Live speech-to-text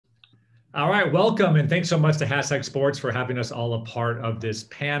All right, welcome, and thanks so much to Hashtag Sports for having us all a part of this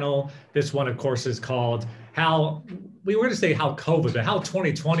panel. This one, of course, is called how we were to say how COVID, but how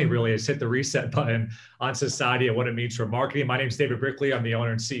 2020 really has hit the reset button on society and what it means for marketing. My name is David Brickley. I'm the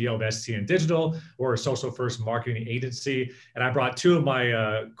owner and CEO of STN Digital. We're a social first marketing agency, and I brought two of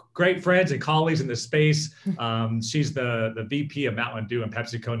my great friends and colleagues in this space. She's the VP of Mountain Dew and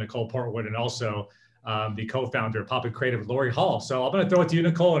PepsiCo, Nicole Portwood, and also the co-founder of Pop and Creative, Lori Hall. So I'm going to throw it to you,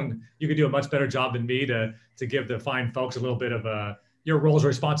 Nicole, and you can do a much better job than me to give the fine folks a little bit of your roles,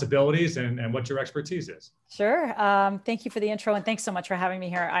 responsibilities, and what your expertise is. Sure. Thank you for the intro, and thanks so much for having me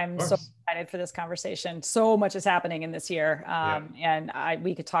here. I'm so excited for this conversation. So much is happening in this year, and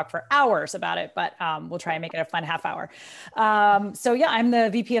we could talk for hours about it, but we'll try and make it a fun half hour. So yeah, I'm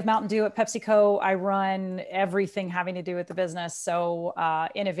the VP of Mountain Dew at PepsiCo. I run everything having to do with the business. So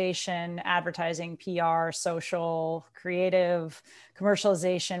innovation, advertising, PR, social, creative,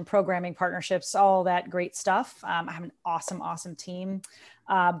 commercialization, programming, partnerships, all that great stuff. I have an awesome team.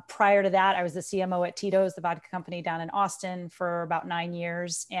 Prior to that, I was the CMO at Tito's, the vodka company down in Austin, for about 9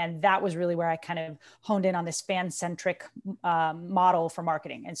 years. And that was really where I kind of honed in on this fan-centric model for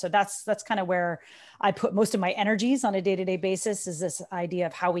marketing. And so that's kind of where I put most of my energies on a day-to-day basis, is this idea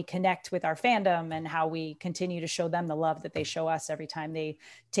of how we connect with our fandom and how we continue to show them the love that they show us every time they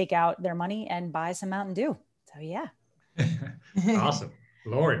take out their money and buy some Mountain Dew. So yeah. Awesome.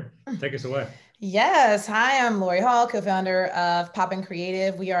 Lori, take us away. Yes. Hi, I'm Lori Hall, co-founder of Pop and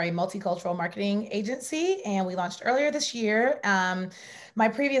Creative. We are a multicultural marketing agency, and we launched earlier this year. My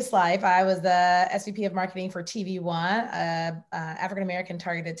previous life, I was the SVP of marketing for TV1, African-American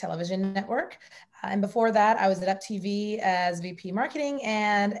targeted television network. And before that, I was at Up TV as VP marketing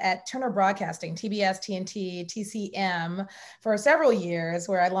and at Turner Broadcasting, TBS, TNT, TCM for several years,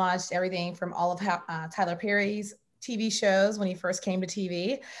 where I launched everything from all of Tyler Perry's TV shows when he first came to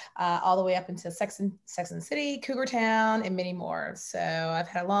TV, all the way up into Sex and the City, Cougar Town, and many more. So I've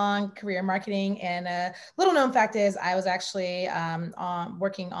had a long career in marketing, and a little known fact is I was actually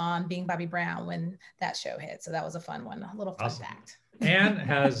working on Being Bobby Brown when that show hit. So that was a fun one, a little fun fact. And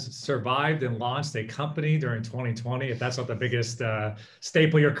has survived and launched a company during 2020. If that's not the biggest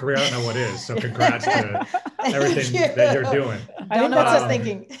staple of your career, I don't know what is. So congrats to everything that you're doing. I don't know what I was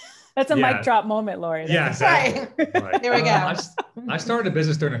thinking. That's a mic drop moment, Lori. Yeah, exactly. Right. There we go. I started a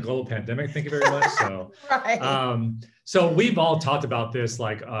business during a global pandemic. Thank you very much. So, so we've all talked about this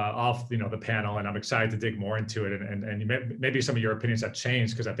off, the panel, and I'm excited to dig more into it. And maybe some of your opinions have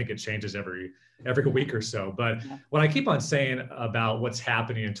changed, because I think it changes every week or so. But what I keep on saying about what's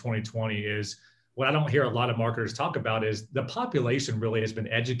happening in 2020 is, what I don't hear a lot of marketers talk about is the population really has been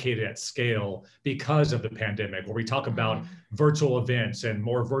educated at scale because of the pandemic, where we talk about virtual events and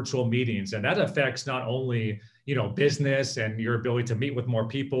more virtual meetings. And that affects not only, business and your ability to meet with more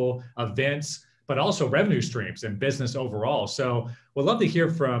people, events, but also revenue streams and business overall. So we'd love to hear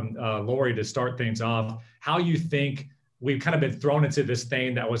from Lori to start things off, how you think we've kind of been thrown into this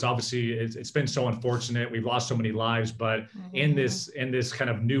thing that was obviously, it's been so unfortunate. We've lost so many lives, but in this kind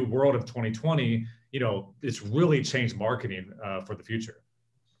of new world of 2020, it's really changed marketing for the future.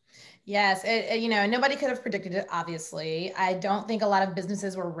 Yes, nobody could have predicted it, obviously. I don't think a lot of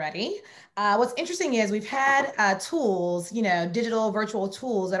businesses were ready. What's interesting is we've had tools, digital virtual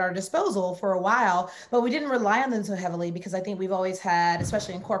tools at our disposal for a while, but we didn't rely on them so heavily because I think we've always had,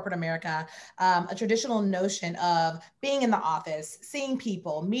 especially in corporate America, a traditional notion of being in the office, seeing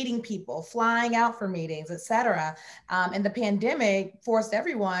people, meeting people, flying out for meetings, et cetera. And the pandemic forced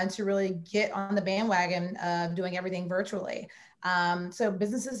everyone to really get on the bandwagon of doing everything virtually. So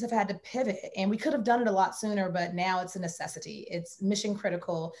businesses have had to pivot, and we could have done it a lot sooner, but now it's a necessity. It's mission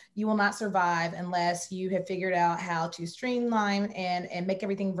critical. You will not survive unless you have figured out how to streamline and make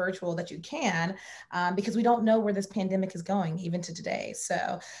everything virtual that you can, because we don't know where this pandemic is going, even to today.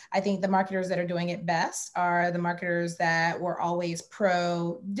 So I think the marketers that are doing it best are the marketers that were always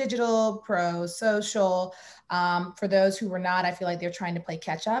pro digital, pro social. For those who were not, I feel like they're trying to play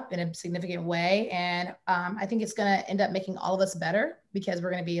catch up in a significant way. And I think it's going to end up making all of us better, because we're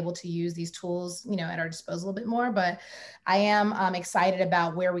going to be able to use these tools, at our disposal a bit more. But I am excited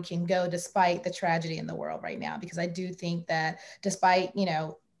about where we can go despite the tragedy in the world right now, because I do think that despite,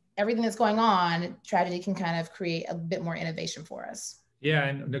 everything that's going on, tragedy can kind of create a bit more innovation for us. Yeah.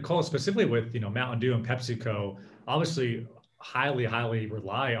 And Nicole, specifically with, Mountain Dew and PepsiCo, obviously highly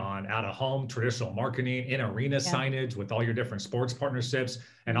rely on out-of-home traditional marketing, in arena signage with all your different sports partnerships.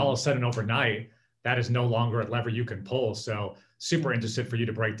 And all of a sudden overnight, that is no longer a lever you can pull. So super interested for you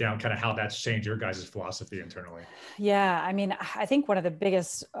to break down kind of how that's changed your guys' philosophy internally. Yeah, I mean, I think one of the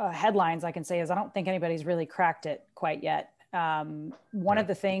biggest headlines I can say is I don't think anybody's really cracked it quite yet. one of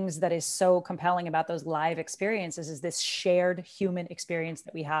the things that is so compelling about those live experiences is this shared human experience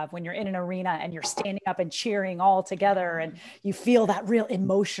that we have when you're in an arena and you're standing up and cheering all together, and you feel that real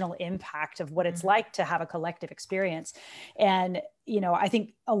emotional impact of what it's like to have a collective experience. And I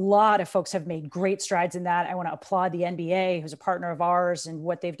think a lot of folks have made great strides in that. I want to applaud the NBA, who's a partner of ours, and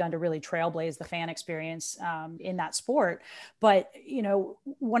what they've done to really trailblaze the fan experience in that sport. But,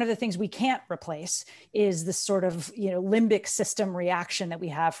 one of the things we can't replace is this sort of, limbic system reaction that we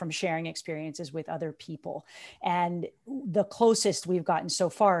have from sharing experiences with other people. And the closest we've gotten so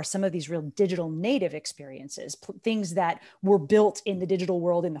far are some of these real digital native experiences, things that were built in the digital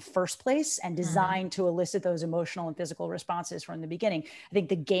world in the first place and designed to elicit those emotional and physical responses from the beginning. I think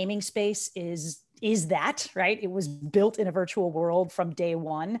the gaming space is that, right? It was built in a virtual world from day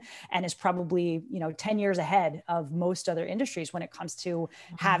one and is probably, 10 years ahead of most other industries when it comes to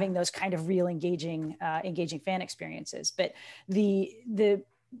having those kind of real engaging fan experiences. But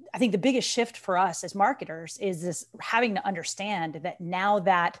I think the biggest shift for us as marketers is this having to understand that now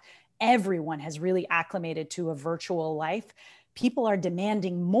that everyone has really acclimated to a virtual life, people are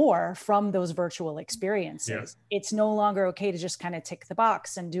demanding more from those virtual experiences. Yeah. It's no longer okay to just kind of tick the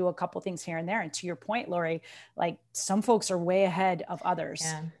box and do a couple things here and there. And to your point, Lori, like some folks are way ahead of others.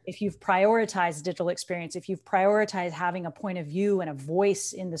 Yeah. If you've prioritized digital experience, if you've prioritized having a point of view and a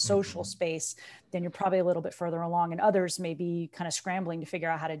voice in the social space, then you're probably a little bit further along, and others may be kind of scrambling to figure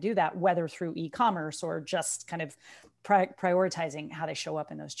out how to do that, whether through e-commerce or just kind of prioritizing how they show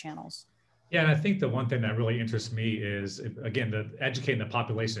up in those channels. Yeah, and I think the one thing that really interests me is, again, educating the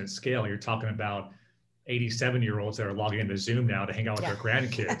population at scale. You're talking about 87-year-olds that are logging into Zoom now to hang out with their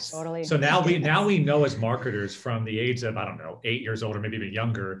grandkids. Totally. So now we know as marketers from the age of, 8 years old or maybe even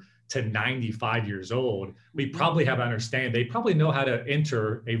younger to 95 years old, we probably have understanding. They probably know how to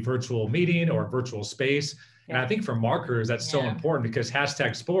enter a virtual meeting or a virtual space. Yeah. And I think for marketers, that's so important because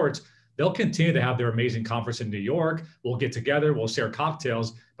 #sports, they'll continue to have their amazing conference in New York. We'll get together, we'll share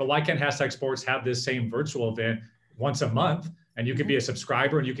cocktails, but why can't #sports have this same virtual event once a month? And you can be a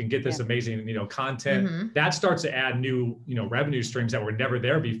subscriber and you can get this amazing, content. That starts to add new, revenue streams that were never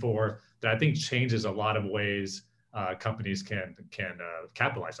there before, that I think changes a lot of ways companies can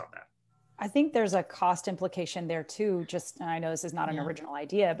capitalize on that. I think there's a cost implication there too. Just, and I know this is not an original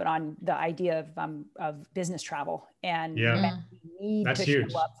idea, but on the idea of business travel and need That's to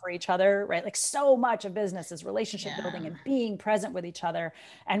huge. show up for each other, right? Like so much of business is relationship building and being present with each other.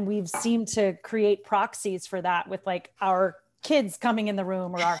 And we've seemed to create proxies for that with like our kids coming in the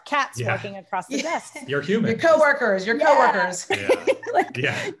room or our cats walking across the desk. You're human. Your coworkers. Like,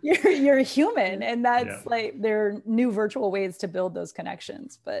 you're human, and that's like there are new virtual ways to build those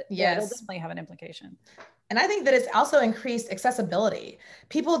connections. But it'll definitely have an implication. And I think that it's also increased accessibility.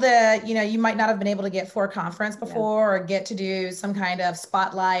 People that, you might not have been able to get for a conference before or get to do some kind of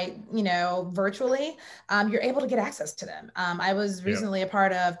spotlight, virtually, you're able to get access to them. I was recently a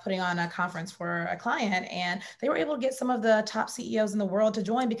part of putting on a conference for a client, and they were able to get some of the top CEOs in the world to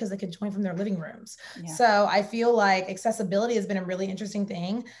join because they could join from their living rooms. Yeah. So I feel like accessibility has been a really interesting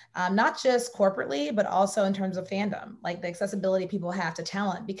thing, not just corporately, but also in terms of fandom, like the accessibility people have to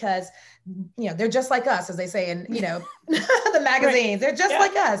talent, because they're just like us, as they say in, the magazines. They're just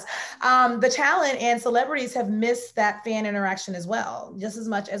like us. The talent and celebrities have missed that fan interaction as well, just as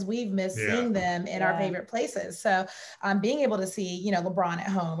much as we've missed seeing them in our favorite places. So being able to see, LeBron at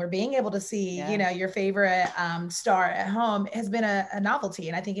home, or being able to see, your favorite star at home has been a novelty.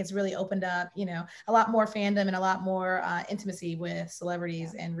 And I think it's really opened up, a lot more fandom and a lot more intimacy with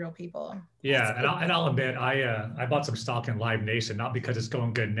celebrities and real people. Yeah, and I'll admit, I bought some stock in Live Nation, not because it's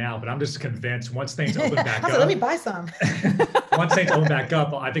going good now, but I'm just convinced once things open back up. Let me buy some. Once things open back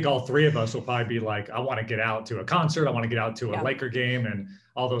up, I think all three of us will probably be like, I want to get out to a concert, I want to get out to a Laker game, and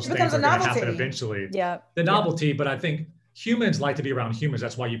all those things are going to happen eventually. Yeah, the novelty, but I think humans like to be around humans.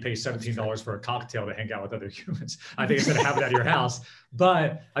 That's why you pay $17 for a cocktail to hang out with other humans. I think instead of having it at your house.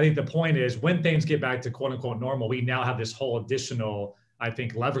 But I think the point is, when things get back to quote unquote normal, we now have this whole additional, I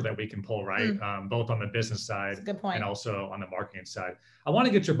think, lever that we can pull, right? Both on the business side and also on the marketing side. I want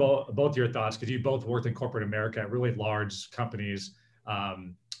to get your both your thoughts, because you both worked in corporate America at really large companies.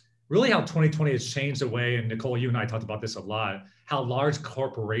 Really how 2020 has changed the way, and Nicole, you and I talked about this a lot, how large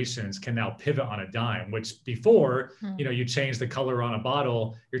corporations can now pivot on a dime, which before, you change the color on a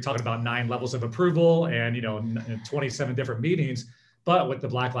bottle, you're talking about 9 levels of approval and, 27 different meetings. But with the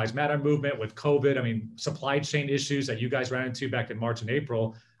Black Lives Matter movement, with COVID, supply chain issues that you guys ran into back in March and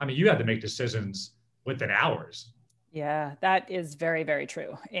April, you had to make decisions within hours. Yeah, that is very, very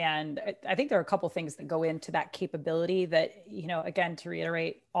true. And I think there are a couple of things that go into that capability that, again, to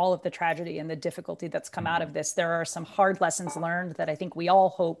reiterate all of the tragedy and the difficulty that's come out of this, there are some hard lessons learned that I think we all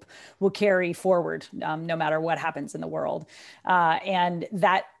hope will carry forward, no matter what happens in the world. And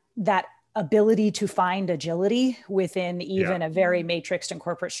that ability to find agility within even a very matrixed and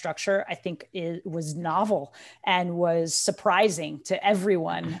corporate structure, I think it was novel and was surprising to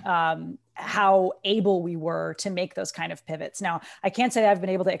everyone, how able we were to make those kind of pivots. Now, I can't say I've been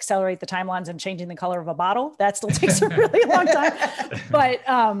able to accelerate the timelines and changing the color of a bottle. That still takes a really long time. But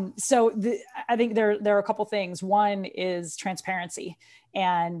I think there are a couple things. One is transparency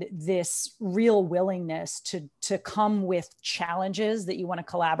and this real willingness to come with challenges that you want to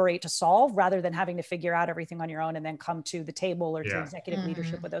collaborate to solve, rather than having to figure out everything on your own and then come to the table or to executive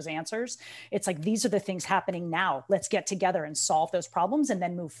leadership with those answers. It's like, these are the things happening now. Let's get together and solve those problems and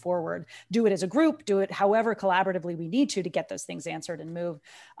then move forward. Do it as a group, do it however collaboratively we need to get those things answered and move.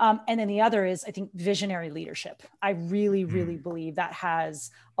 And then the other is, I think, visionary leadership. I really, really believe that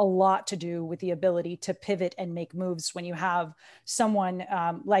has a lot to do with the ability to pivot and make moves when you have someone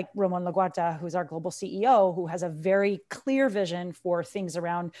like Ramon Laguarta, who's our global CEO, who has a very clear vision for things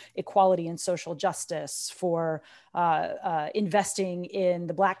around equality and social justice, for investing in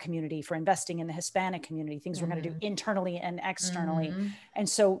the Black community, for investing in the Hispanic community, things we're going to do internally and externally. And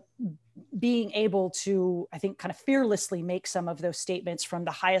so being able to, I think, kind of fearlessly make some of those statements from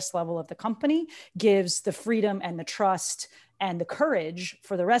the highest level of the company gives the freedom and the trust and the courage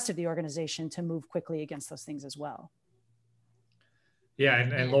for the rest of the organization to move quickly against those things as well. Yeah,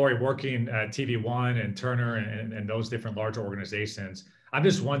 and Lori, working at TV1 and Turner and those different larger organizations, I'm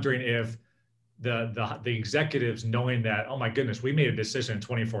just wondering if the executives, knowing that, oh my goodness, we made a decision in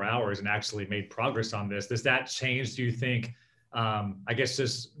 24 hours and actually made progress on this, does that change, do you think, I guess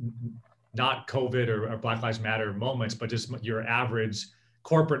just not COVID or Black Lives Matter moments, but just your average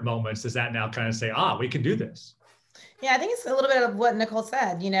corporate moments, does that now kind of say, we can do this? Yeah, I think it's a little bit of what Nicole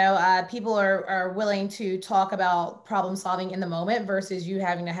said. People are willing to talk about problem solving in the moment versus you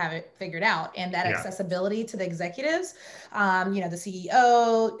having to have it figured out. And that accessibility to the executives, the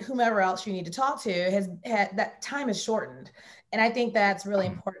CEO, whomever else you need to talk to, has had that time is shortened. And I think that's really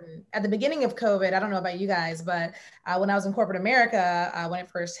important. At the beginning of COVID, I don't know about you guys, but when I was in corporate America, when it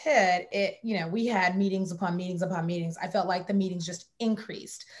first hit, we had meetings upon meetings upon meetings. I felt like the meetings just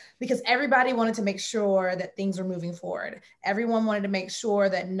increased because everybody wanted to make sure that things were moving forward. Everyone wanted to make sure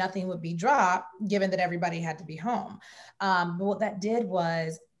that nothing would be dropped, given that everybody had to be home. But what that did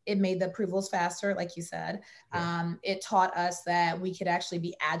was it made the approvals faster, like you said. It taught us that we could actually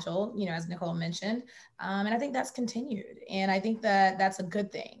be agile, as Nicole mentioned. And I think that's continued. And I think that that's a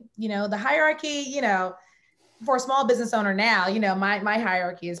good thing. The hierarchy, for a small business owner now, my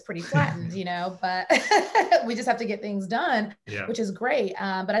hierarchy is pretty flattened, but we just have to get things done, which is great.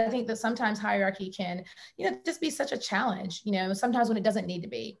 But I think that sometimes hierarchy can, just be such a challenge, sometimes when it doesn't need to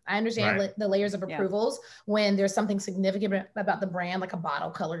be. I understand the layers of approvals when there's something significant about the brand, like a bottle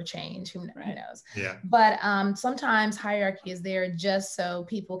color change, who knows? But sometimes hierarchy is there just so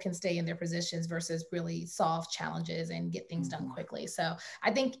people can stay in their positions versus really solve challenges and get things done quickly. So I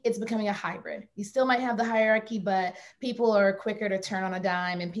think it's becoming a hybrid. You still might have the hierarchy, but people are quicker to turn on a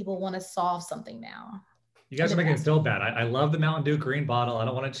dime and people want to solve something now. You guys are making me feel bad. I love the Mountain Dew green bottle. I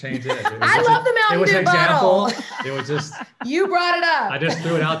don't want to change it. I love the Mountain Dew bottle. It was just. You brought it up. I just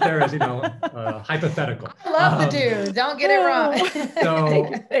threw it out there as, hypothetical. I love the Dew. Don't get it wrong.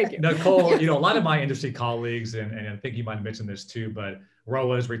 So, thank you. Nicole, a lot of my industry colleagues, and I think you might have mentioned this too, but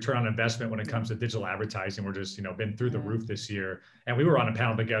ROAS, return on investment, when it comes to digital advertising, we're just, been through the roof this year. And we were on a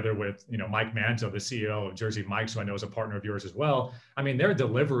panel together with, Mike Manzo, the CEO of Jersey Mike's, who I know is a partner of yours as well. I mean, their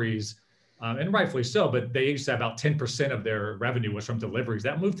deliveries, and rightfully so, but they used to have about 10% of their revenue was from deliveries.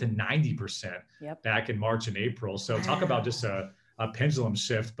 That moved to 90% back in March and April. So talk about just a pendulum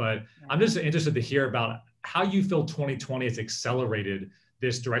shift. But I'm just interested to hear about how you feel 2020 has accelerated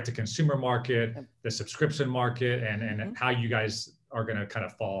this direct-to-consumer market, the subscription market, and how you guys are going to kind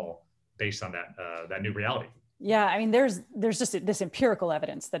of fall based on that new reality. Yeah, I mean, there's just this empirical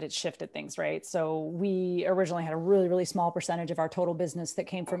evidence that it's shifted things, right? So we originally had a really, really small percentage of our total business that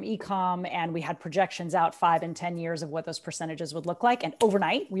came from e-com, and we had projections out 5 and 10 years of what those percentages would look like. And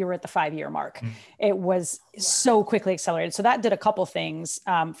overnight, we were at the 5-year mark. It was so quickly accelerated. So that did a couple things.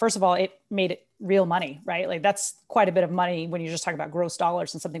 First of all, it made it real money, right? Like that's quite a bit of money when you're just talking about gross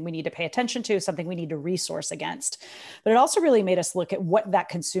dollars and something we need to pay attention to, something we need to resource against. But it also really made us look at what that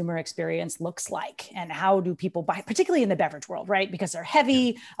consumer experience looks like and how do people buy, particularly in the beverage world, right? Because they're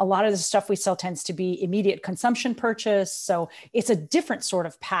heavy. A lot of the stuff we sell tends to be immediate consumption purchase. So it's a different sort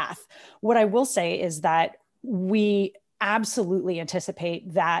of path. What I will say is that we absolutely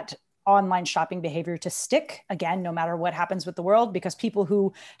anticipate that online shopping behavior to stick, again, no matter what happens with the world, because people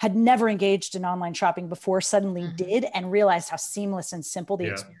who had never engaged in online shopping before suddenly did and realized how seamless and simple the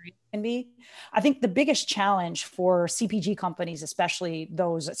experience can be. I think the biggest challenge for CPG companies, especially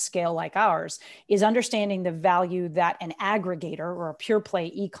those at scale like ours, is understanding the value that an aggregator or a pure play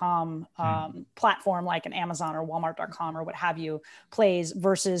e-com platform like an Amazon or Walmart.com or what have you plays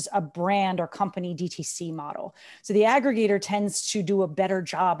versus a brand or company DTC model. So the aggregator tends to do a better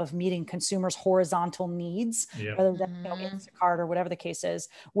job of meeting consumers' horizontal needs, whether that's Instacart or whatever the case is,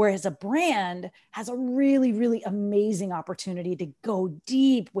 whereas a brand has a really, really amazing opportunity to go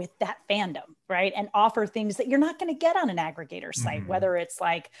deep with that fandom, right? And offer things that you're not going to get on an aggregator site, whether it's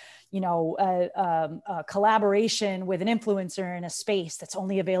like, a collaboration with an influencer in a space that's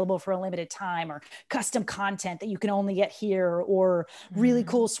only available for a limited time, or custom content that you can only get here, or really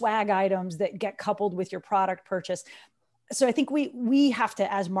cool swag items that get coupled with your product purchase. So I think we have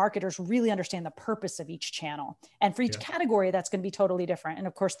to, as marketers, really understand the purpose of each channel. And for each category, that's going to be totally different. And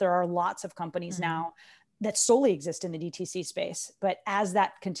of course, there are lots of companies now that solely exist in the DTC space. But as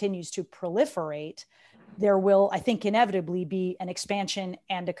that continues to proliferate, there will, I think, inevitably be an expansion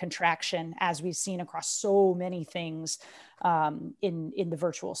and a contraction, as we've seen across so many things in the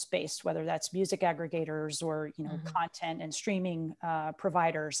virtual space, whether that's music aggregators or content and streaming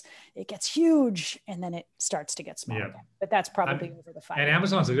providers. It gets huge and then it starts to get smaller again. But that's probably over the 5 years. And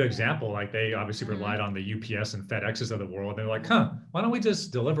Amazon's a good example. Like, they obviously relied on the UPS and FedExes of the world. They're like, why don't we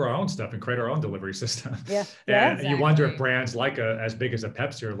just deliver our own stuff and create our own delivery system? And you wonder if brands like as big as a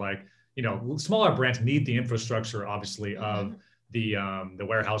Pepsi are like, smaller brands need the infrastructure, obviously, of the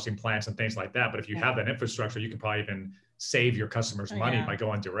warehousing plants and things like that. But if you have that infrastructure, you can probably even save your customers money by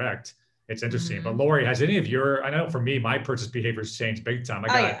going direct. It's interesting. But Lori, has any of your, I know for me, my purchase behavior's changed big time. I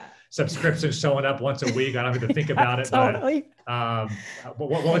got subscriptions showing up once a week. I don't even think about it. Totally. But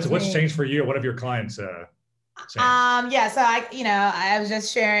what's changed for you? What have your clients changed? So I was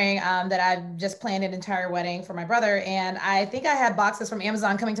just sharing that I've just planned an entire wedding for my brother, and I think I had boxes from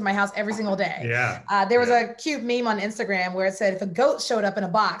Amazon coming to my house every single day. There was a cute meme on Instagram where it said, if a goat showed up in a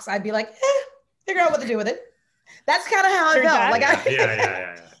box, I'd be like, figure out what to do with it. That's kind of how I felt. Like,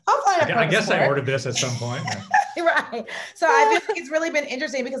 I'll find I guess I ordered this at some point. Right. So I feel like it's really been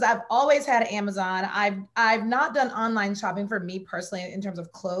interesting because I've always had Amazon. I've not done online shopping for me personally in terms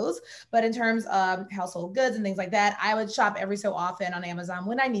of clothes, but in terms of household goods and things like that, I would shop every so often on Amazon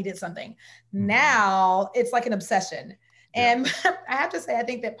when I needed something. Now it's like an obsession. And I have to say, I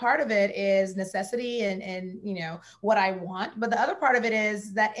think that part of it is necessity and what I want. But the other part of it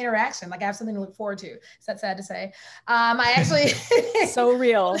is that interaction. Like, I have something to look forward to. Is that sad to say? I actually so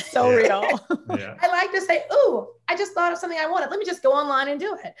real. I like to say, ooh, I just thought of something I wanted. Let me just go online and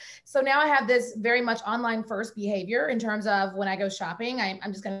do it. So now I have this very much online first behavior in terms of when I go shopping,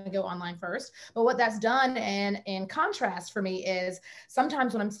 I'm just going to go online first. But what that's done, and in contrast for me, is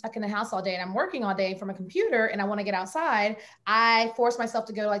sometimes when I'm stuck in the house all day and I'm working all day from a computer and I want to get outside, I force myself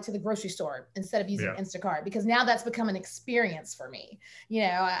to go to the grocery store instead of using Instacart, because now that's become an experience for me.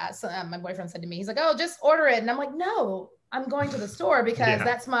 My boyfriend said to me, he's like, oh, just order it. And I'm like, no, I'm going to the store because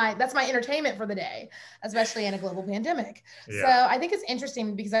that's my entertainment for the day, especially in a global pandemic. So I think it's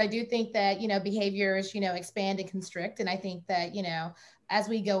interesting because I do think that, behaviors, expand and constrict. And I think that, as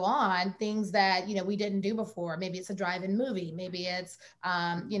we go on, things that, we didn't do before, maybe it's a drive-in movie, maybe it's,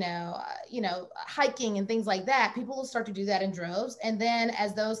 hiking and things like that. People will start to do that in droves. And then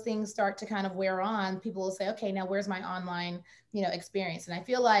as those things start to kind of wear on, people will say, okay, now where's my online, experience? And I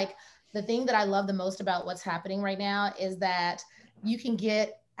feel like the thing that I love the most about what's happening right now is that you can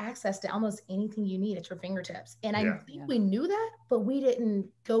get access to almost anything you need at your fingertips. And I think we knew that, but we didn't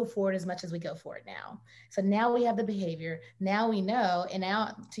go for it as much as we go for it now. So now we have the behavior, now we know. And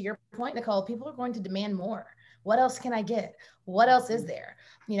now, to your point, Nicole, people are going to demand more. What else can I get? What else is there?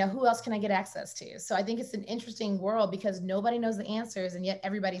 Who else can I get access to? So I think it's an interesting world because nobody knows the answers, and yet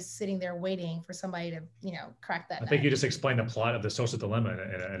everybody's sitting there waiting for somebody to, crack that. I think you just explained the plot of The Social Dilemma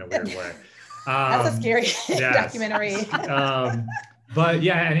in a weird way. That's a scary documentary. But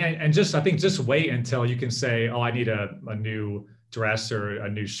and just, I think just wait until you can say, oh, I need a new dress or a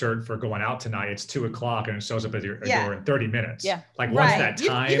new shirt for going out tonight. It's 2:00 and it shows up at your door in 30 minutes. Like, once that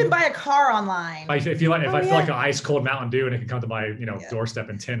time, you can buy a car online. If I feel like an ice cold Mountain Dew and it can come to my doorstep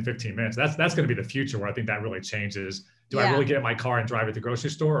in 10-15 minutes, that's going to be the future where I think that really changes. Do I really get in my car and drive at the grocery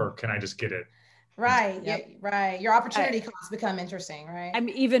store, or can I just get it? Right. Right. Your opportunity costs become interesting, right? I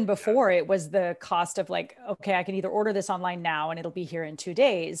mean, even before it was the cost of like, okay, I can either order this online now and it'll be here in 2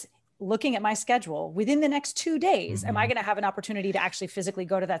 days, looking at my schedule within the next 2 days, am I going to have an opportunity to actually physically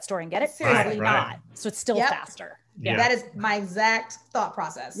go to that store and get it? Probably not. So it's still faster. Yeah. That is my exact thought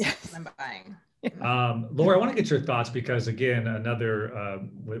process. Yes. I'm buying. Laura, I want to get your thoughts because, again, another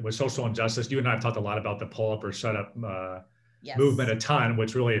with social injustice, you and I have talked a lot about the pull up or shut up movement a ton,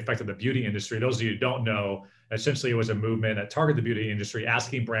 which really affected the beauty industry. Those of you who don't know, essentially it was a movement that targeted the beauty industry,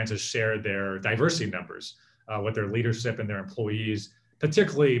 asking brands to share their diversity numbers with their leadership and their employees,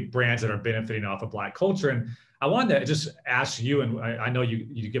 particularly brands that are benefiting off of Black culture. And I wanted to just ask you, and I know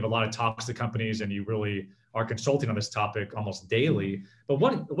you give a lot of talks to companies and you really are consulting on this topic almost daily, but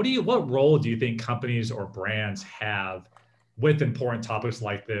what role do you think companies or brands have with important topics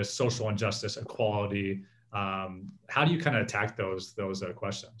like this, social injustice, equality? How do you kind of attack those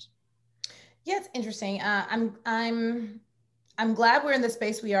questions? Yeah, it's interesting. I'm glad we're in the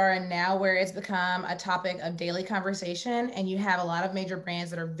space we are in now, where it's become a topic of daily conversation, and you have a lot of major brands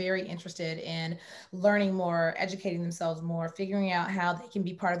that are very interested in learning more, educating themselves more, figuring out how they can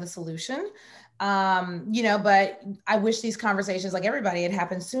be part of the solution. But I wish these conversations, like everybody, had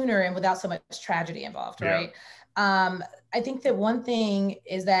happened sooner and without so much tragedy involved, right? I think that one thing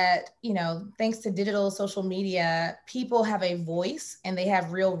is that, thanks to digital social media, people have a voice and they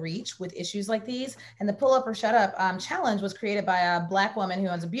have real reach with issues like these. And the pull up or shut up challenge was created by a Black woman who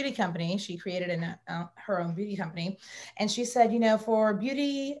owns a beauty company. She created her own beauty company. And she said, for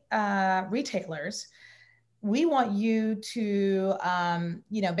beauty retailers, we want you to,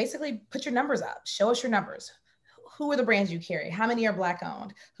 basically put your numbers up, show us your numbers. Who are the brands you carry? How many are Black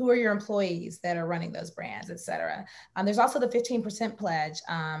owned? Who are your employees that are running those brands, et cetera? There's also the 15% pledge.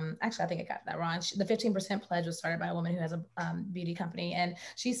 Actually, I think I got that wrong. The 15% pledge was started by a woman who has a beauty company. And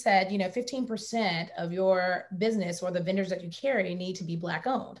she said, 15% of your business or the vendors that you carry need to be Black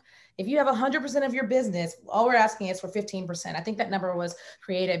owned. If you have 100% of your business, all we're asking is for 15%. I think that number was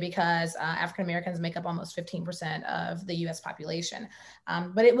created because African Americans make up almost 15% of the US population.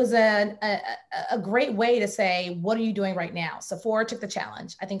 But it was a great way to say, what are you doing right now? Sephora took the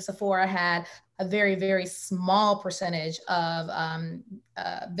challenge. I think Sephora had a very, very small percentage of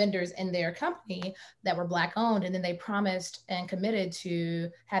vendors in their company that were Black owned. And then they promised and committed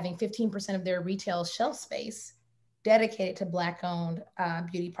to having 15% of their retail shelf space dedicated to Black owned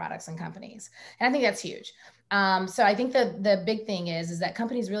beauty products and companies. And I think that's huge. So I think the big thing is that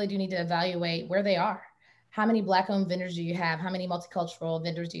companies really do need to evaluate where they are. How many Black owned vendors do you have? How many multicultural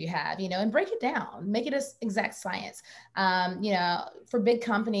vendors do you have? And break it down, make it an exact science. For big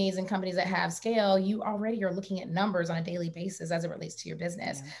companies and companies that have scale, you already are looking at numbers on a daily basis as it relates to your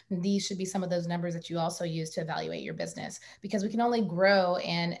business. Yeah. These should be some of those numbers that you also use to evaluate your business, because we can only grow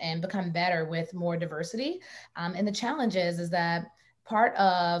and become better with more diversity. And the challenge is that part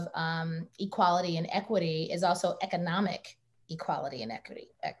of equality and equity is also economic equality and equity.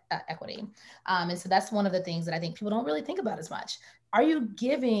 And so that's one of the things that I think people don't really think about as much. Are you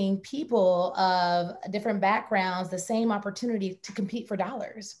giving people of different backgrounds the same opportunity to compete for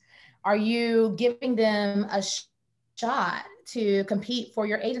dollars? Are you giving them a shot to compete for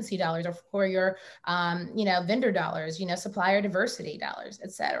your agency dollars or for your, vendor dollars, supplier diversity dollars,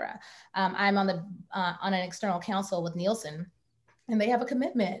 et cetera? I'm on an external council with Nielsen, and they have a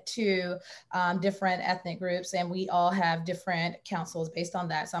commitment to different ethnic groups, and we all have different councils based on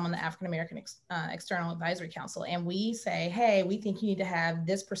that. So I'm on the African American External Advisory Council, and we say, hey, we think you need to have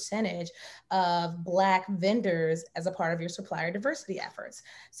this percentage of Black vendors as a part of your supplier diversity efforts.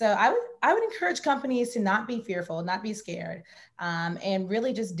 So I would encourage companies to not be fearful, not be scared, and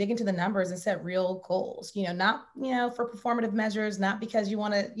really just dig into the numbers and set real goals. Not for performative measures, not because you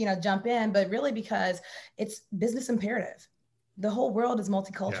want to jump in, but really because it's business imperative. The whole world is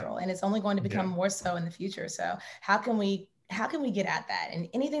multicultural, and it's only going to become more so in the future. So how can we get at that? And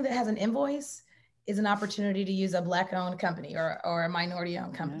anything that has an invoice is an opportunity to use a Black owned company or a minority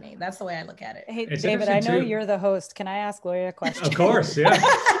owned company. That's the way I look at it. Hey, David, I know you're the host. Can I ask Gloria a question? Of course. Yeah.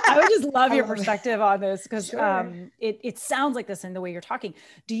 I would just love your perspective on this, because it sounds like this in the way you're talking.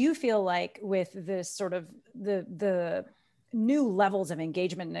 Do you feel like with this sort of the new levels of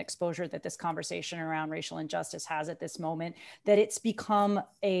engagement and exposure that this conversation around racial injustice has at this moment, that it's become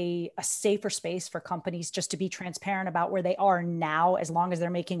a safer space for companies just to be transparent about where they are now, as long as they're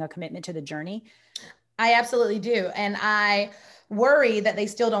making a commitment to the journey? I absolutely do. And I worry that they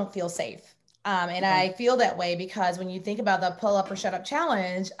still don't feel safe. And I feel that way because when you think about the pull up or shut up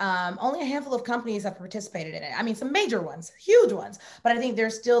challenge, only a handful of companies have participated in it. I mean, some major ones, huge ones, but I think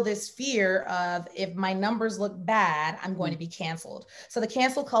there's still this fear of if my numbers look bad, I'm going to be canceled. So the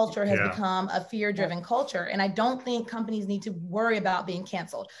cancel culture has become a fear-driven culture. And I don't think companies need to worry about being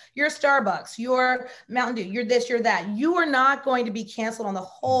canceled. You're Starbucks, you're Mountain Dew, you're this, you're that. You are not going to be canceled on the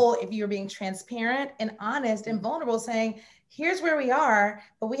whole if you're being transparent and honest and vulnerable, saying, here's where we are,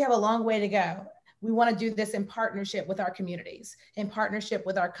 but we have a long way to go. We want to do this in partnership with our communities, in partnership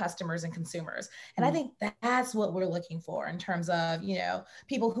with our customers and consumers. And I think that's what we're looking for in terms of, you know,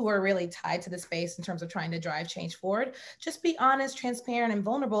 people who are really tied to the space in terms of trying to drive change forward. Just be honest, transparent, and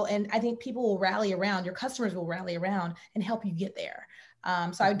vulnerable. And I think people will rally around, your customers will rally around and help you get there.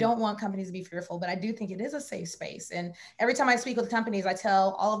 So I don't want companies to be fearful, but I do think it is a safe space. And every time I speak with companies, I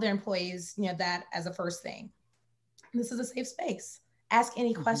tell all of their employees, you know, that as a first thing. This is a safe space. Ask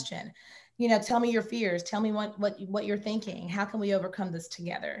any question. You know, tell me your fears. Tell me what you're thinking. How can we overcome this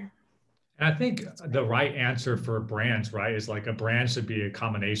together? And I think the right answer for brands, right, is like a brand should be a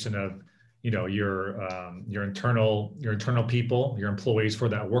combination of, you know, your internal people, your employees for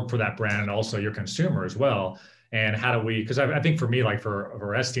that work for that brand, and also your consumer as well. And how do we? Because I think for me, like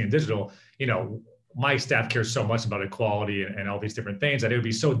for ST and digital, you know, my staff cares so much about equality and all these different things that it would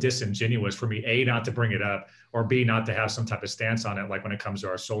be so disingenuous for me, A, not to bring it up, or B, not to have some type of stance on it, like when it comes to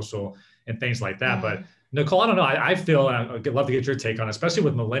our social and things like that. But Nicole, I don't know, I feel, and I'd love to get your take on it, especially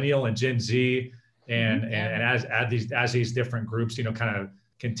with millennial and Gen Z and as these different groups, you know, kind of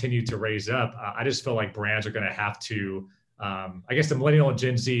continue to raise up, I just feel like brands are going to have to, I guess the millennial and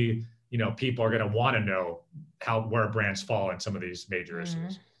Gen Z, you know, people are going to want to know where brands fall in some of these major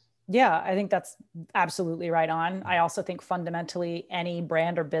issues. Yeah, I think that's absolutely right on. I also think fundamentally any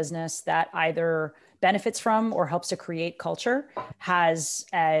brand or business that either benefits from or helps to create culture has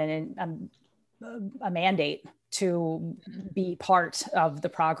a mandate to be part of the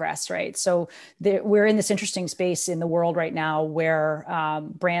progress, right? So we're in this interesting space in the world right now where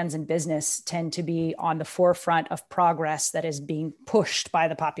brands and business tend to be on the forefront of progress that is being pushed by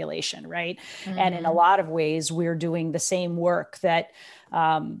the population, right? And in a lot of ways, we're doing the same work that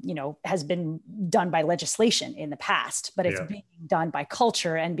you know, has been done by legislation in the past, but it's being done by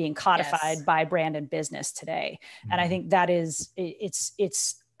culture and being codified by brand and business today. And I think that is,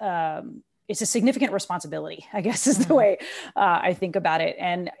 it's a significant responsibility, I guess, is the way I think about it.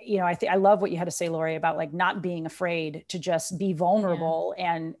 And, you know, I love what you had to say, Lori, about like not being afraid to just be vulnerable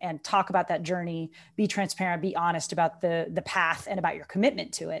and talk about that journey, be transparent, be honest about the path and about your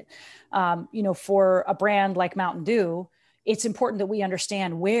commitment to it. You know, for a brand like Mountain Dew, it's important that we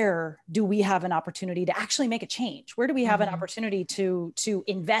understand where do we have an opportunity to actually make a change? Where do we have an opportunity to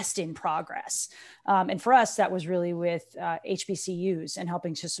invest in progress? And for us, that was really with HBCUs and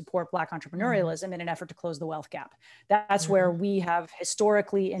helping to support Black entrepreneurialism in an effort to close the wealth gap. That's where we have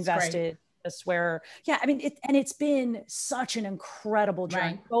historically invested. That's where, I mean, it's been such an incredible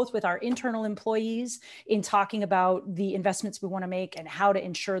journey, both with our internal employees in talking about the investments we want to make and how to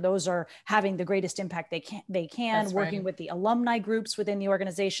ensure those are having the greatest impact they can, working with the alumni groups within the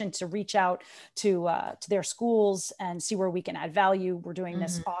organization to reach out to their schools and see where we can add value. We're doing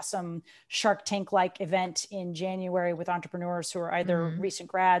this awesome Shark Tank-like event in January with entrepreneurs who are either recent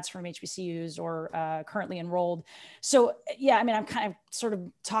grads from HBCUs or currently enrolled. So I mean, I'm kind of sort of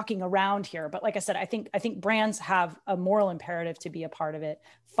talking around here, but like I said, I think brands have a moral imperative to be a part of it.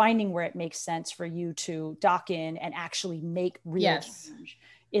 Finding where it makes sense for you to dock in and actually make real change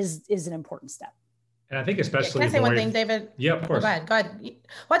is an important step. And I think especially— Can I say one thing, David? Yeah, of course. Go ahead. Well,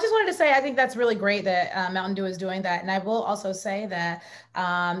 I just wanted to say, I think that's really great that Mountain Dew is doing that. And I will also say that,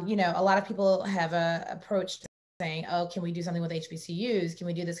 you know, a lot of people have approached saying, oh, can we do something with HBCUs? Can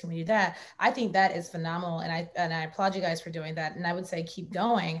we do this? Can we do that? I think that is phenomenal. And I applaud you guys for doing that. And I would say keep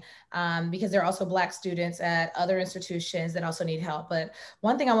going because there are also Black students at other institutions that also need help. But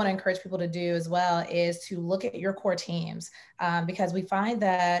one thing I want to encourage people to do as well is to look at your core teams because we find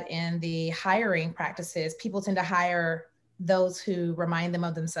that in the hiring practices, people tend to hire those who remind them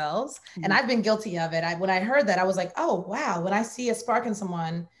of themselves. And I've been guilty of it. When I heard that, I was like, oh, wow, when I see a spark in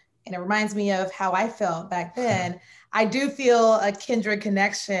someone, and it reminds me of how I felt back then, I do feel a kindred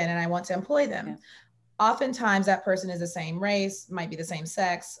connection and I want to employ them. Oftentimes that person is the same race, might be the same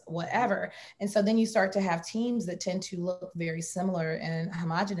sex, whatever. And so then you start to have teams that tend to look very similar and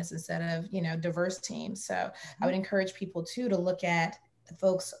homogenous instead of, you know, diverse teams. So I would encourage people too to look at the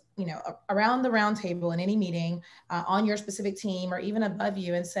folks, you know, around the round table in any meeting on your specific team or even above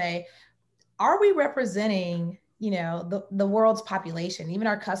you and say, are we representing, you know, the world's population, even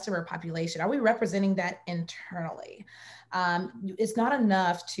our customer population? Are we representing that internally? it's not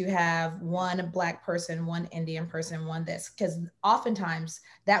enough to have one Black person, one Indian person, one this, because oftentimes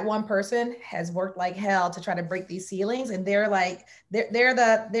that one person has worked like hell to try to break these ceilings, and they're like,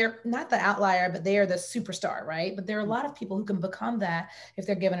 they're not the outlier, but they are the superstar, right? But there are a lot of people who can become that if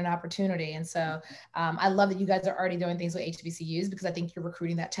they're given an opportunity. And so I love that you guys are already doing things with HBCUs, because I think you're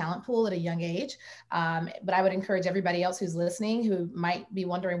recruiting that talent pool at a young age. But I would encourage everybody else who's listening who might be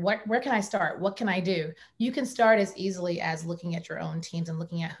wondering, where can I start? What can I do? You can start as easily as looking at your own teams and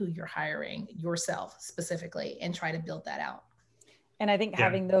looking at who you're hiring yourself specifically, and try to build that out. And I think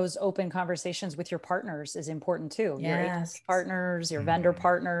having those open conversations with your partners is important too. Yes. Your agency partners, your vendor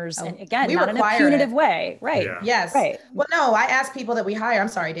partners. And again, we not in a punitive way. Right. Yeah. Yes. Right. Well, no, I ask people that we hire. I'm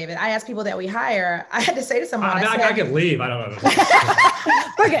sorry, David. I ask people that we hire. I had to say to someone, I could leave. I don't know.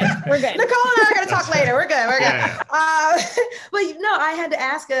 We're good. We're good. Nicole and I are going to talk later. We're good. We're good. Yeah. But no, I had to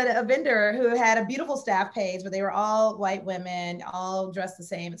ask a vendor who had a beautiful staff page, but they were all white women, all dressed the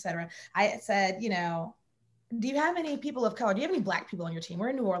same, et cetera. I said, do you have any people of color? Do you have any Black people on your team? We're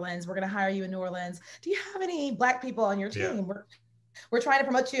in New Orleans. We're going to hire you in New Orleans. Do you have any Black people on your team? Yeah. We're trying to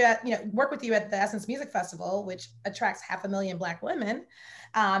promote you work with you at the Essence Music Festival, which attracts 500,000 Black women.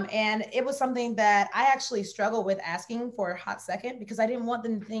 And it was something that I actually struggled with asking for a hot second, because I didn't want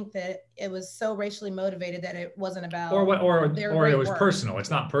them to think that it was so racially motivated that it wasn't about or it was personal. It's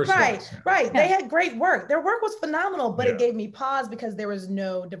not personal. Right. Yeah. They had great work. Their work was phenomenal, but it gave me pause because there was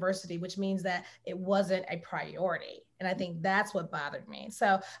no diversity, which means that it wasn't a priority. And I think that's what bothered me.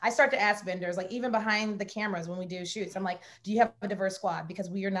 So I start to ask vendors, like even behind the cameras when we do shoots, I'm like, do you have a diverse squad?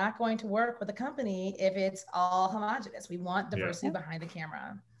 Because we are not going to work with a company if it's all homogenous. We want diversity behind the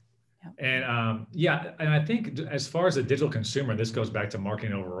camera. And and I think as far as the digital consumer, this goes back to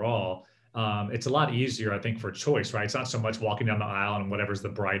marketing overall. It's a lot easier, I think, for choice, right? It's not so much walking down the aisle and whatever's the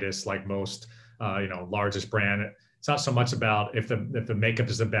brightest, like most, largest brand. It's not so much about if the makeup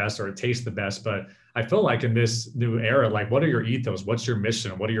is the best or it tastes the best, but I feel like in this new era, like, what are your ethos? What's your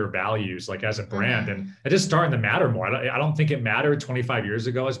mission? What are your values, like as a brand? And it is starting to matter more. I don't think it mattered 25 years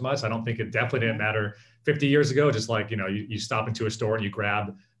ago as much. I don't think it definitely didn't matter 50 years ago. Just like, you stop into a store and you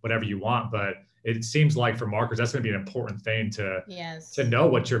grab whatever you want, but it seems like for marketers, that's going to be an important thing to know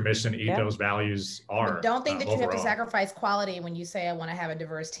what your mission, ethos, values are. But don't think that you have to sacrifice quality when you say, I want to have a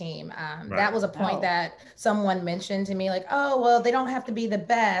diverse team. That was a point that someone mentioned to me, like, oh, well, they don't have to be the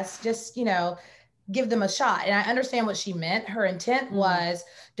best, just, give them a shot. And I understand what she meant. Her intent was,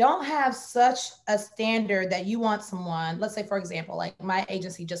 don't have such a standard that you want someone, let's say, for example, like my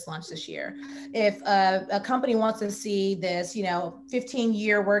agency just launched this year. If a company wants to see this,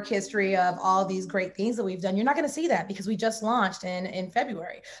 15-year work history of all these great things that we've done, you're not going to see that because we just launched in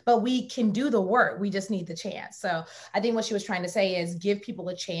February, but we can do the work. We just need the chance. So I think what she was trying to say is give people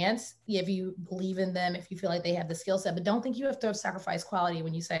a chance if you believe in them, if you feel like they have the skill set, but don't think you have to sacrifice quality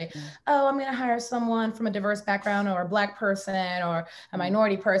when you say, oh, I'm going to hire someone from a diverse background or a Black person or a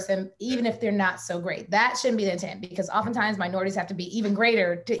minority person, even if they're not so great. That shouldn't be the intent, because oftentimes minorities have to be even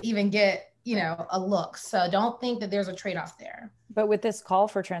greater to even get, a look. So don't think that there's a trade-off there. But with this call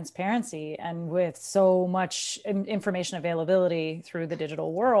for transparency and with so much information availability through the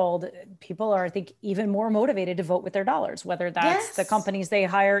digital world, people are, I think, even more motivated to vote with their dollars, whether that's the companies they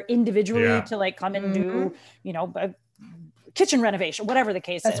hire individually to like come and do, kitchen renovation, whatever the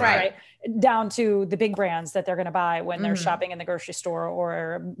case is, right? Down to the big brands that they're going to buy when they're shopping in the grocery store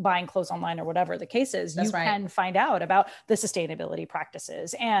or buying clothes online or whatever the case is. You can find out about the sustainability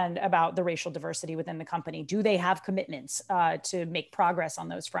practices and about the racial diversity within the company. Do they have commitments to make progress on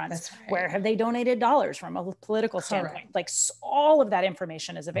those fronts? Where have they donated dollars from a political standpoint? Like all of that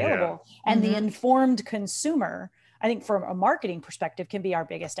information is available. And the informed consumer, I think from a marketing perspective, can be our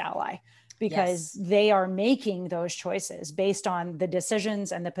biggest ally, because they are making those choices based on the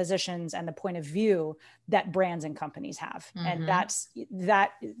decisions and the positions and the point of view that brands and companies have. And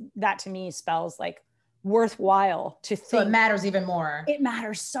that to me spells like worthwhile to think. So it matters even more. It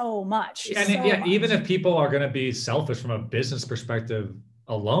matters so much. And even if people are going to be selfish from a business perspective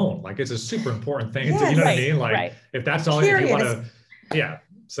alone, like it's a super important thing. You know what I mean? Like if that's all you want to,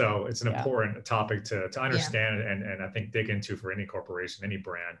 so it's an important topic to understand and I think dig into for any corporation, any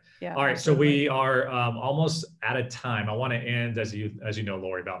brand. All right. So we are almost out of time. I want to end, as you know,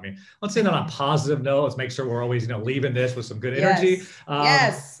 Lori, about me. Let's end on a positive note. Let's make sure we're always, leaving this with some good energy.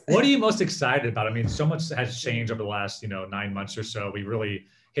 What are you most excited about? I mean, so much has changed over the last, 9 months or so. We really,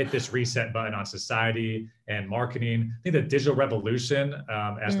 hit this reset button on society and marketing. I think the digital revolution,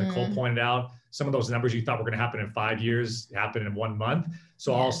 as Nicole pointed out, some of those numbers you thought were going to happen in 5 years happened in 1 month.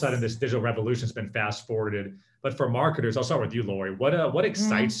 So all of a sudden, this digital revolution has been fast forwarded. But for marketers, I'll start with you, Lori. What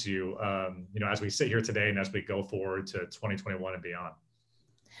excites you, as we sit here today and as we go forward to 2021 and beyond?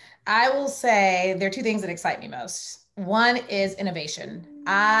 I will say there are two things that excite me most. One is innovation.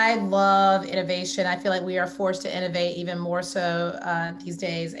 I love innovation. I feel like we are forced to innovate even more so these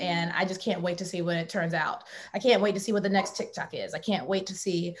days. And I just can't wait to see what it turns out. I can't wait to see what the next TikTok is. I can't wait to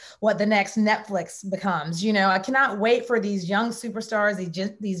see what the next Netflix becomes. I cannot wait for these young superstars,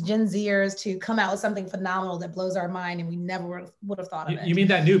 these Gen Zers to come out with something phenomenal that blows our mind and we never would have thought of it. You mean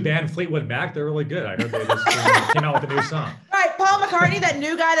that new band Fleetwood Mac? They're really good. I heard they just came out with a new song. Right. Paul McCartney, that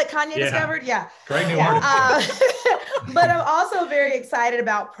new guy that Kanye discovered. Yeah. Great new artist. But I'm also very excited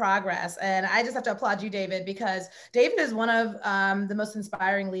about progress. And I just have to applaud you, David, because David is one of the most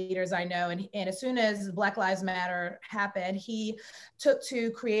inspiring leaders I know. And as soon as Black Lives Matter happened, he took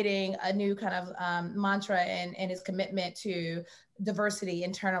to creating a new kind of mantra and his commitment to diversity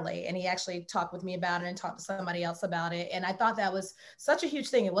internally. And he actually talked with me about it and talked to somebody else about it. And I thought that was such a huge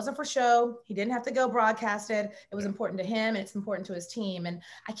thing. It wasn't for show. He didn't have to go broadcast it. It was important to him and it's important to his team. And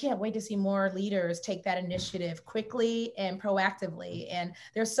I can't wait to see more leaders take that initiative quickly and proactively. And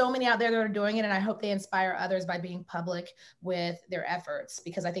there's so many out there that are doing it. And I hope they inspire others by being public with their efforts,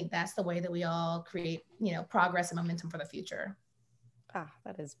 because I think that's the way that we all create, progress and momentum for the future. Ah,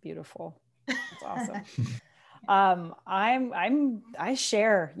 that is beautiful. That's awesome. I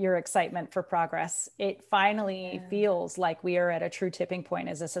share your excitement for progress. It finally feels like we are at a true tipping point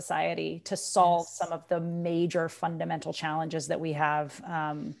as a society to solve some of the major fundamental challenges that we have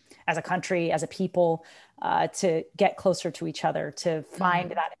as a country, as a people, to get closer to each other, to find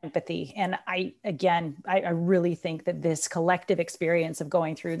that empathy. And I really think that this collective experience of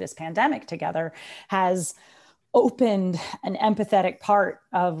going through this pandemic together has opened an empathetic part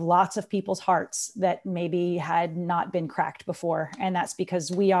of lots of people's hearts that maybe had not been cracked before. And that's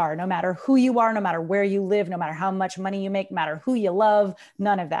because we are, no matter who you are, no matter where you live, no matter how much money you make, no matter who you love,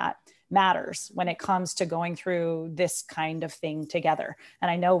 none of that matters when it comes to going through this kind of thing together.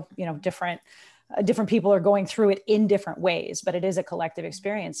 And I know, different people are going through it in different ways, but it is a collective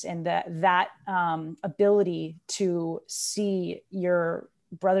experience. And that ability to see your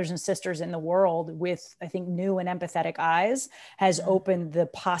brothers and sisters in the world with, I think, new and empathetic eyes has opened the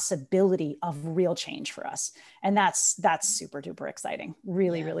possibility of real change for us. And that's super duper exciting.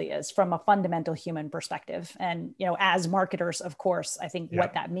 Really, really is, from a fundamental human perspective. And, as marketers, of course, I think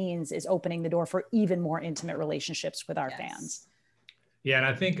what that means is opening the door for even more intimate relationships with our fans. Yeah. And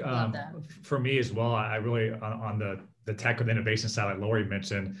I think for me as well, I really, on the tech and innovation side, like Lori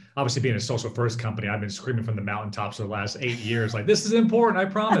mentioned, obviously being a social first company, I've been screaming from the mountaintops for the last 8 years, like, this is important, I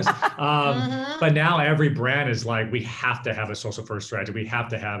promise. But now every brand is like, we have to have a social first strategy. We have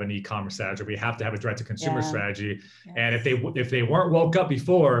to have an e-commerce strategy. We have to have a direct to consumer strategy. And if they weren't woke up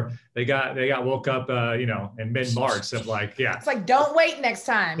before, they got woke up, in mid-March of like, It's like, don't wait next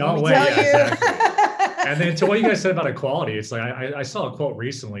time. Don't wait. Exactly. And then to what you guys said about equality, it's like, I saw a quote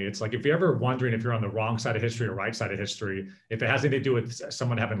recently. It's like, if you're ever wondering if you're on the wrong side of history or right side of history, if it has anything to do with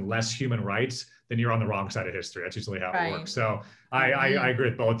someone having less human rights, then you're on the wrong side of history. That's usually how it works. So I agree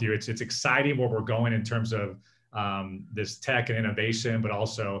with both of you. It's exciting where we're going in terms of this tech and innovation, but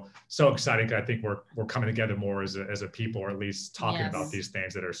also so exciting. I think we're coming together more as a people, or at least talking about these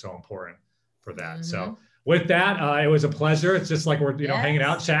things that are so important for that. So with that, it was a pleasure. It's just like we're hanging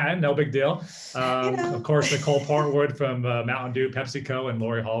out, chatting, no big deal. Of course, Nicole Portwood from Mountain Dew, PepsiCo, and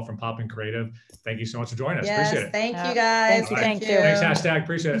Lori Hall from Poppin Creative. Thank you so much for joining us. Appreciate it. Thank you, guys. Thank you. Thanks, hashtag.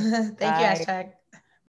 Appreciate it. Thank you, hashtag.